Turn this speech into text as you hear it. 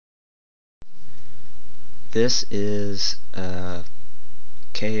This is a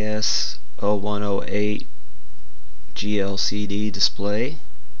KS0108 GLCD display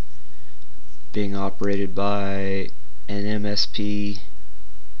being operated by an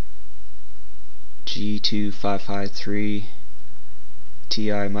MSP430G2553 TI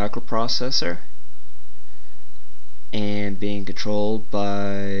microprocessor and being controlled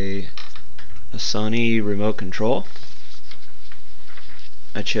by a Sony remote control.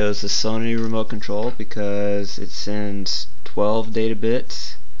 I chose the Sony remote control because it sends 12 data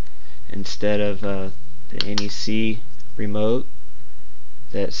bits instead of the NEC remote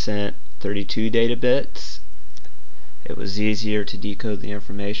that sent 32 data bits. It was easier to decode the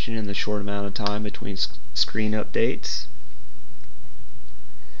information in the short amount of time between screen updates.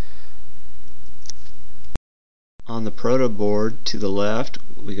 On the proto board to the left,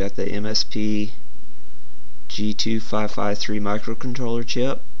 we got the MSP G2553 microcontroller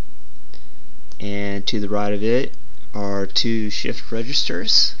chip, and to the right of it are two shift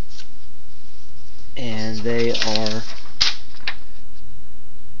registers, and they are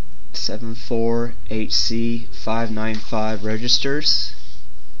 74HC595 registers.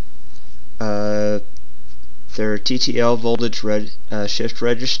 They're TTL voltage shift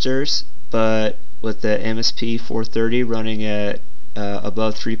registers, but with the MSP430 running at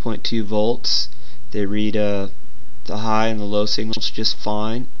above 3.2 volts, they read the high and the low signals just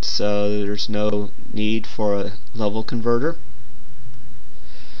fine, so there's no need for a level converter.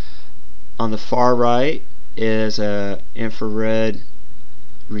 On the far right is a infrared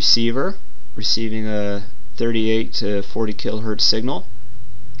receiver receiving a 38 to 40 kilohertz signal.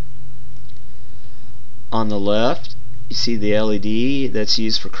 On the left you see the LED that's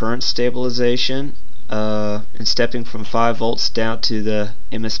used for current stabilization, and stepping from 5 volts down to the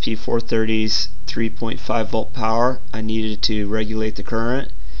MSP430's 3.5 volt power, I needed to regulate the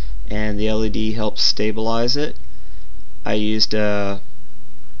current, and the LED helps stabilize it. I used a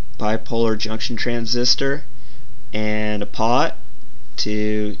bipolar junction transistor and a pot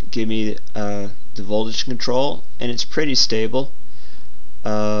to give me the voltage control, and it's pretty stable.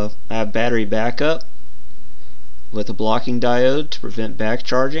 I have battery backup with a blocking diode to prevent back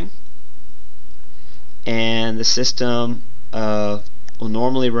charging, and the system will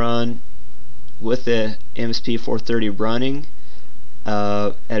normally run with the MSP430 running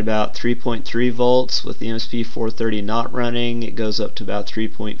at about 3.3 volts. With the MSP430 not running, it goes up to about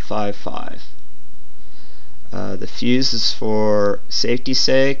 3.55. The fuse is for safety's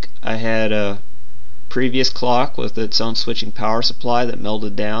sake. I had a previous clock with its own switching power supply that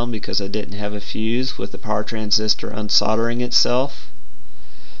melted down because I didn't have a fuse with the power transistor unsoldering itself.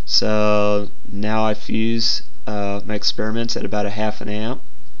 So now I fuse my experiments at about a half an amp,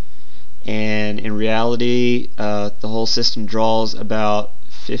 and in reality the whole system draws about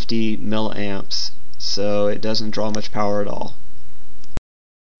 50 milliamps, so it doesn't draw much power at all.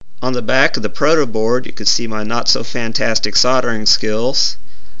 On the back of the proto board you can see my not so fantastic soldering skills.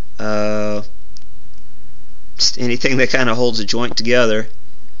 Just anything that kind of holds a joint together.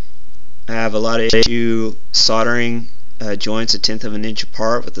 I have a lot of issue soldering joints 1/10 of an inch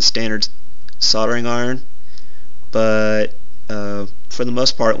apart with the standard soldering iron, but for the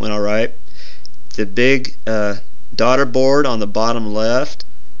most part it went alright. The big daughter board on the bottom left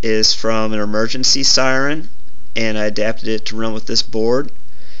is from an emergency siren, and I adapted it to run with this board.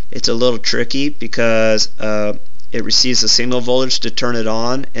 It's a little tricky because it receives a signal voltage to turn it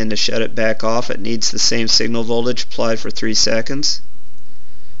on, and to shut it back off it needs the same signal voltage applied for 3 seconds.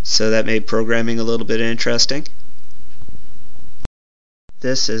 So that made programming a little bit interesting.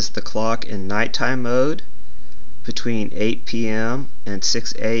 This is the clock in nighttime mode. Between 8 p.m. and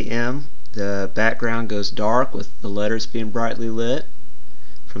 6 a.m. the background goes dark with the letters being brightly lit.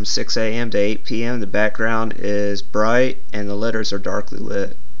 From 6 a.m. to 8 p.m. the background is bright and the letters are darkly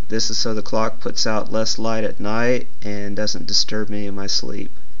lit. This is so the clock puts out less light at night and doesn't disturb me in my sleep.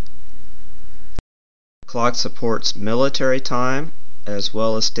 The clock supports military time as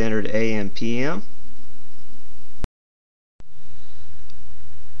well as standard AM/PM.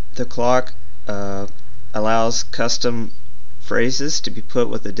 The clock allows custom phrases to be put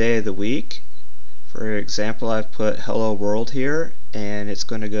with the day of the week. For example, I've put Hello World here, and it's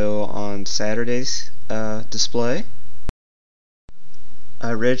going to go on Saturday's display.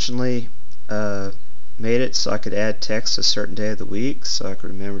 I originally made it so I could add text a certain day of the week, so I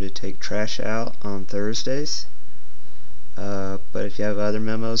could remember to take trash out on Thursdays. But if you have other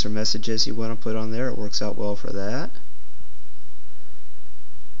memos or messages you want to put on there, it works out well for that.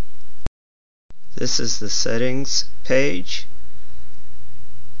 This is the settings page,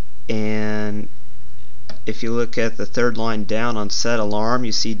 and if you look at the third line down on set alarm,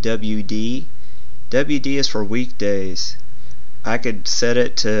 you see WD, WD is for weekdays. I could set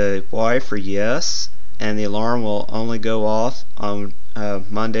it to Y for yes, and the alarm will only go off on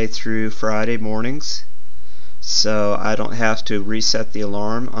Monday through Friday mornings, so I don't have to reset the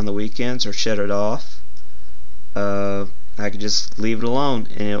alarm on the weekends or shut it off. I could just leave it alone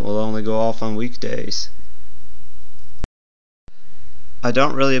and it will only go off on weekdays. I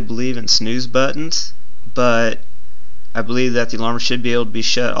don't really believe in snooze buttons, but I believe that the alarm should be able to be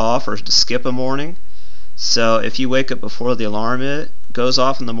shut off or to skip a morning. So if you wake up before the alarm goes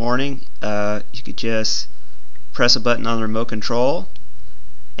off in the morning, you could just press a button on the remote control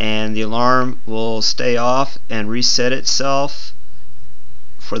and the alarm will stay off and reset itself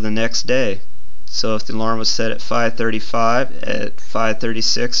for the next day. So if the alarm was set at 5:35, at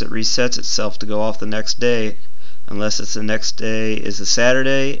 5:36 it resets itself to go off the next day, unless it's the next day is a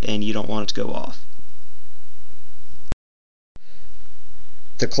Saturday and you don't want it to go off.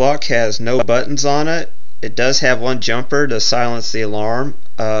 The clock has no buttons on it. It does have one jumper to silence the alarm,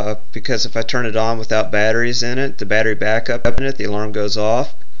 because if I turn it on without batteries in it, the battery backup in it, the alarm goes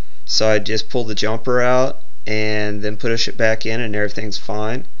off. So I just pull the jumper out and then push it back in and everything's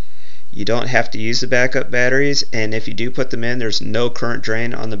fine. You don't have to use the backup batteries, and if you do put them in, there's no current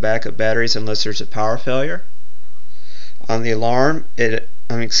drain on the backup batteries unless there's a power failure. On the alarm,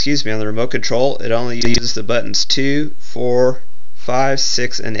 on the remote control, it only uses the buttons 2, 4, 5,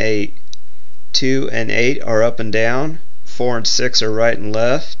 6, and 8. 2 and 8 are up and down, 4 and 6 are right and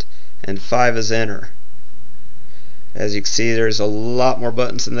left, and 5 is enter. As you can see, there's a lot more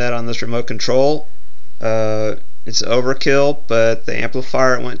buttons than that on this remote control. It's overkill, but the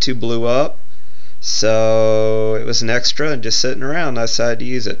amplifier it went to blew up, so it was an extra and just sitting around. I decided to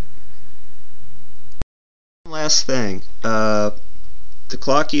use it. Last thing, the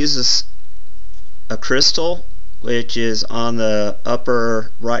clock uses a crystal, which is on the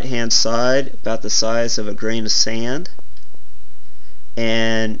upper right hand side, about the size of a grain of sand.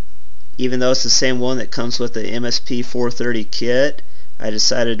 And even though it's the same one that comes with the MSP430 kit, I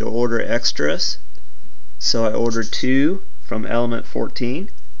decided to order extras. So I ordered 2 from Element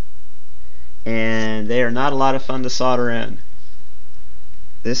 14, and they are not a lot of fun to solder in.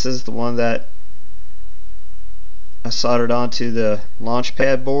 This is the one that I soldered onto the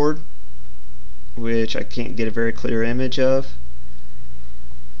Launchpad board, which I can't get a very clear image of.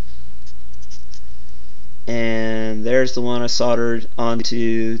 And there's the one I soldered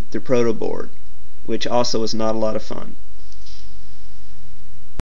onto the proto board, which also was not a lot of fun.